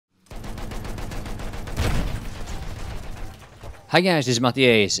Hi guys, this is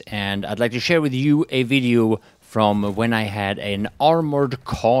Mattias, and I'd like to share with you a video from when I had an armored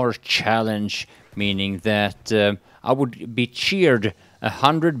car challenge, meaning that I would be cheered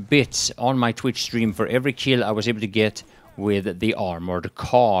 100 bits on my Twitch stream for every kill I was able to get with the armored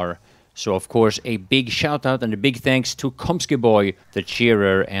car. So of course a big shout out and a big thanks to Komsky Boy, the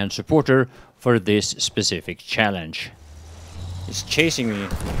cheerer and supporter for this specific challenge. He's chasing me.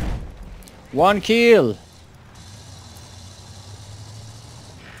 One kill!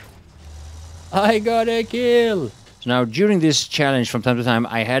 I got a kill! So now, during this challenge, from time to time,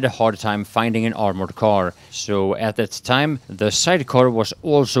 I had a hard time finding an armored car. So at that time, the sidecar was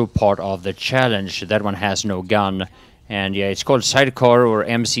also part of the challenge. That one has no gun. And yeah, it's called sidecar or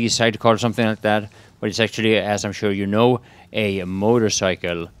MC sidecar, something like that. But it's actually, as I'm sure you know, a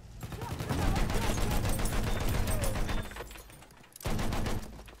motorcycle.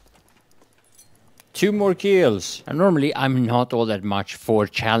 Two more kills. And normally, I'm not all that much for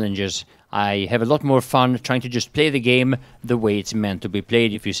challenges. I have a lot more fun trying to just play the game the way it's meant to be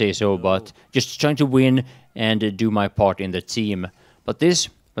played, if you say so, but just trying to win and do my part in the team. But this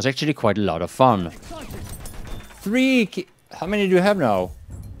was actually quite a lot of fun. How many do you have now?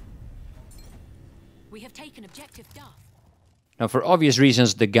 We have taken objective Duff. Now, for obvious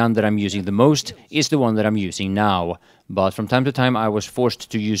reasons, the gun that I'm using the most is the one that I'm using now. But from time to time, I was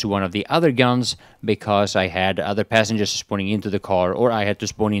forced to use one of the other guns because I had other passengers spawning into the car, or I had to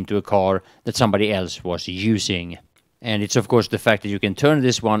spawn into a car that somebody else was using. And it's of course the fact that you can turn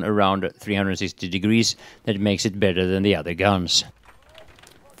this one around 360 degrees that makes it better than the other guns.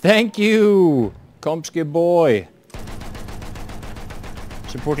 Thank you, Komsky Boy.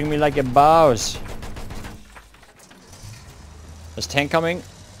 Supporting me like a boss. There's tank coming.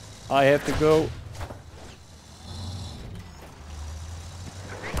 I have to go.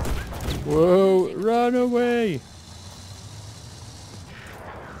 Whoa, run away!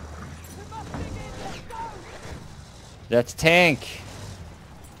 That tank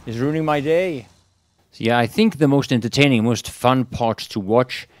is ruining my day. So yeah, I think the most entertaining, most fun part to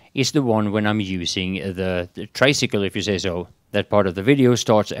watch is the one when I'm using the tricycle, if you say so. That part of the video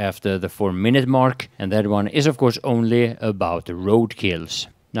starts after the 4-minute mark, and that one is of course only about road kills.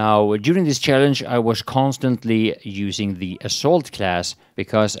 Now, during this challenge, I was constantly using the Assault class,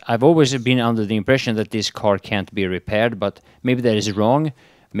 because I've always been under the impression that this car can't be repaired, but maybe that is wrong.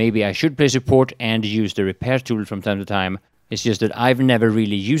 Maybe I should play support and use the repair tool from time to time. It's just that I've never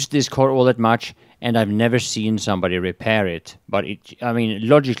really used this car all that much, and I've never seen somebody repair it. But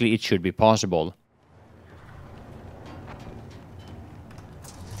logically it should be possible.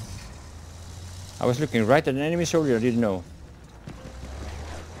 I was looking right at an enemy soldier, I didn't know.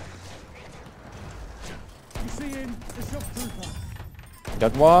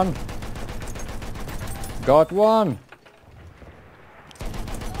 Got one. Got one.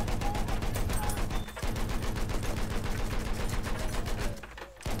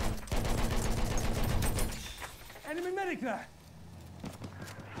 Enemy medic there.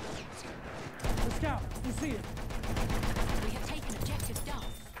 The scout, you see it. We have taken objective Duff.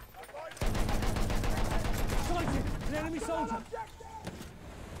 Sighted, an enemy soldier.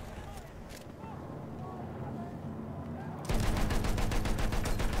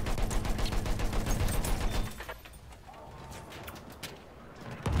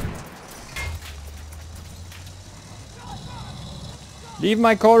 Leave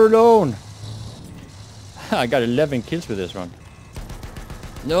my car alone! I got 11 kills with this one.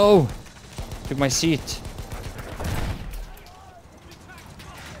 No! Took my seat.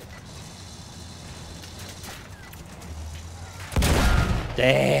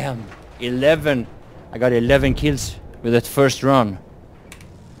 Damn! 11! I got 11 kills with that first run.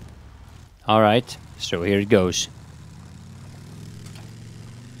 Alright, so here it goes.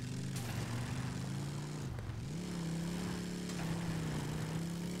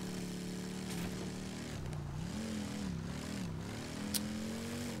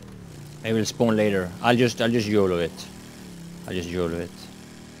 Maybe it'll spawn later. I'll just YOLO it. I'll just YOLO it.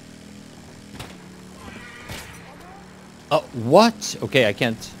 Oh, what? Okay, I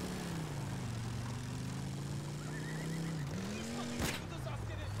can't.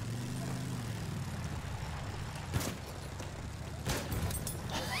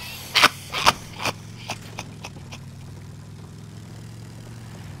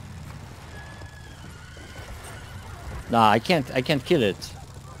 Nah, I can't kill it.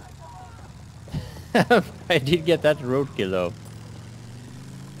 I did get that roadkill though.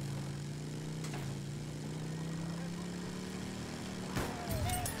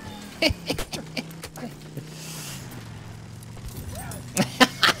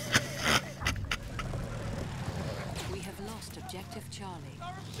 We have lost objective Charlie.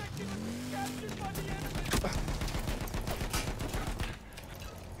 Our objective is captured by the enemy.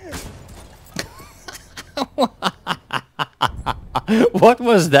 What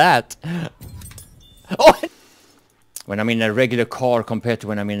was that? Oh! When I'm in a regular car compared to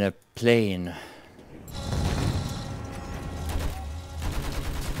when I'm in a plane.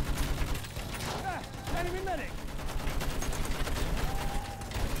 Ah, enemy medic.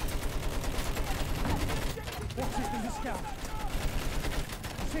 Watch it, there's a scout.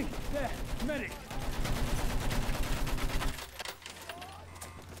 See, there, medic.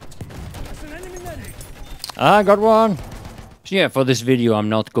 That's an enemy medic. I got one. So yeah, for this video I'm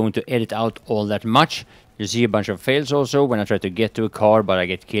not going to edit out all that much. You see a bunch of fails also when I try to get to a car but I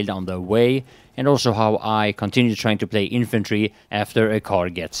get killed on the way. And also how I continue trying to play infantry after a car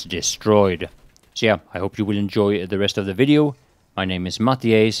gets destroyed. So yeah, I hope you will enjoy the rest of the video. My name is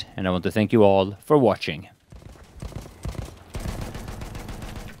Mattias and I want to thank you all for watching.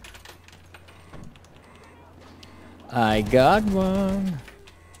 I got one.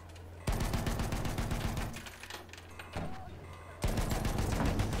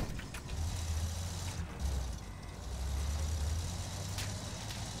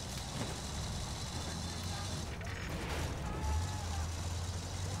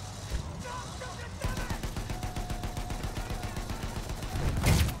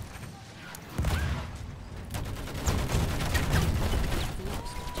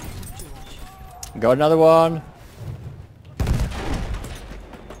 Got another one.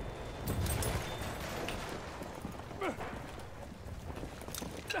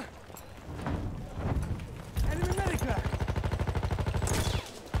 Enemy medic there.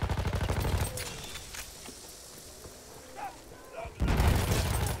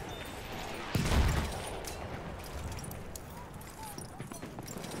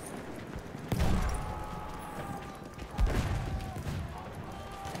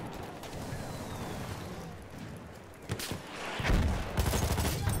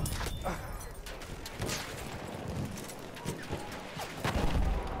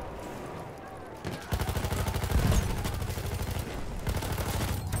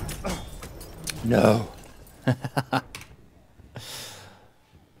 No.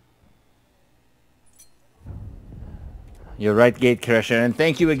 You're right, Gatecrasher, and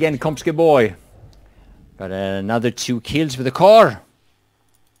thank you again, Komsky boy. Got another 2 kills with the car.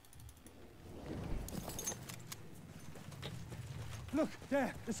 Look,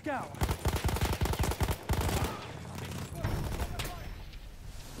 there, the scout.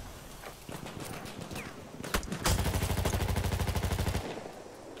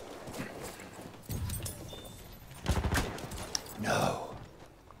 No.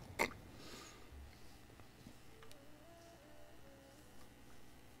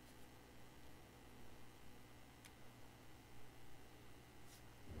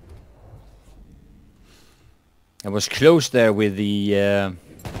 I was close there with the... We are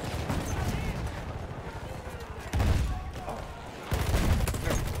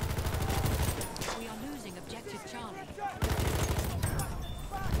losing objective Charlie.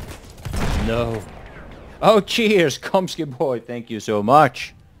 No. Oh, cheers, Komsky boy. Thank you so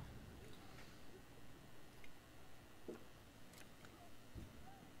much.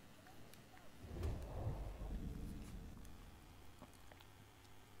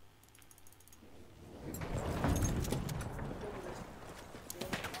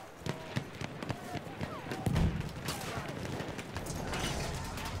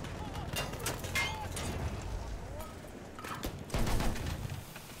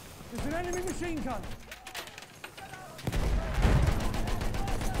 There's an enemy machine gun.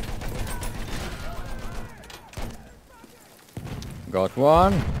 Got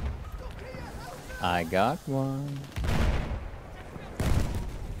one. I got one.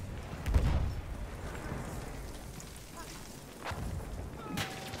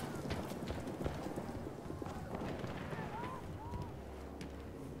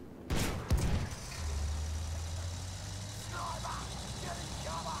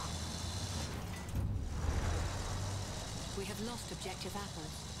 We have lost objective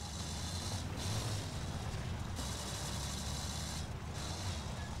apples.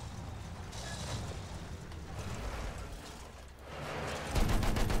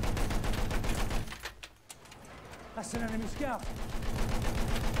 That's an enemy scout.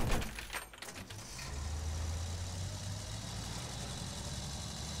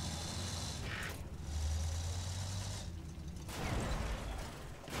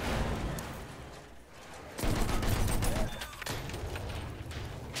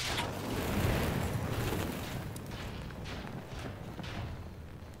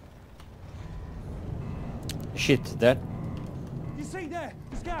 Shit, that... You see there?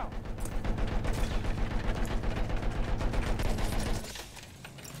 scout!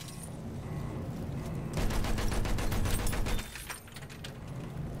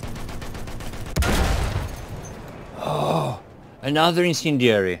 Another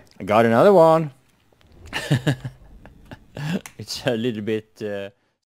incendiary. I got another one. It's a little bit